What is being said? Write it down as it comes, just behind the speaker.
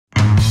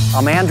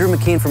I'm Andrew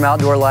McKean from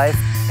Outdoor Life,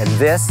 and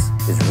this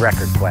is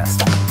Record Quest.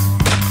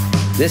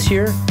 This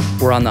year,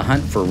 we're on the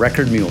hunt for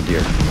record mule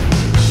deer.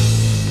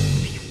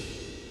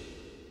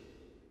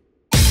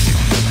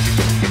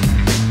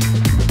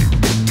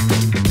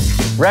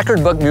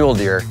 Record buck mule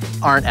deer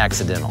aren't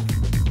accidental.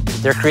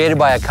 They're created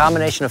by a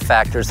combination of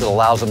factors that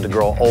allows them to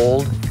grow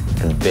old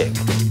and big.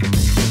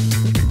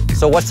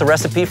 So what's the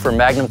recipe for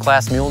Magnum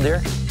class mule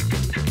deer?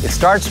 It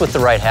starts with the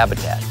right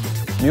habitat.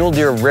 Mule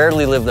deer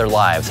rarely live their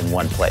lives in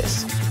one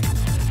place.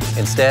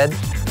 Instead,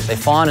 they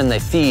fawn and they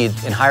feed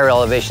in higher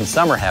elevation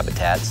summer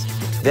habitats,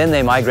 then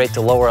they migrate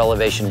to lower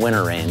elevation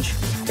winter range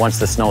once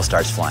the snow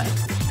starts flying.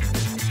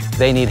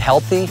 They need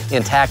healthy,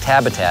 intact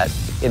habitat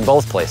in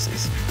both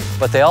places,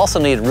 but they also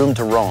need room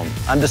to roam,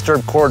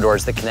 undisturbed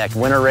corridors that connect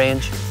winter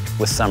range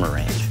with summer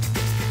range.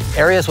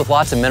 Areas with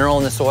lots of mineral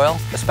in the soil,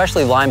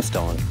 especially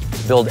limestone,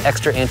 build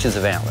extra inches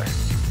of antler.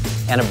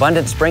 And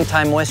abundant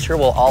springtime moisture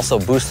will also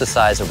boost the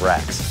size of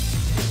racks.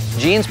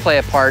 Genes play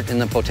a part in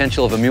the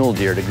potential of a mule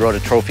deer to grow to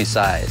trophy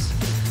size.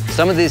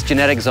 Some of these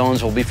genetic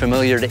zones will be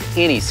familiar to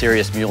any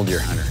serious mule deer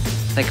hunter.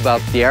 Think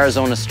about the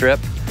Arizona Strip,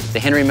 the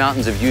Henry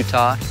Mountains of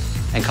Utah,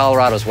 and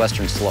Colorado's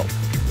western slope.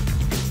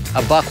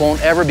 A buck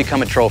won't ever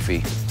become a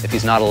trophy if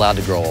he's not allowed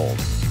to grow old.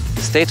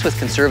 States with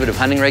conservative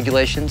hunting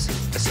regulations,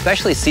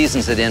 especially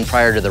seasons that end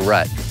prior to the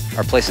rut,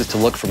 are places to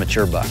look for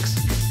mature bucks.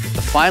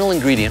 The final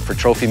ingredient for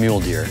trophy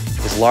mule deer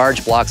is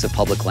large blocks of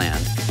public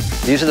land.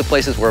 These are the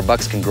places where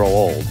bucks can grow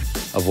old,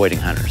 avoiding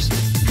hunters.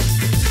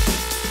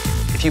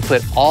 If you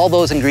put all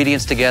those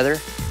ingredients together,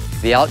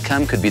 the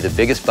outcome could be the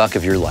biggest buck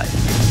of your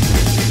life.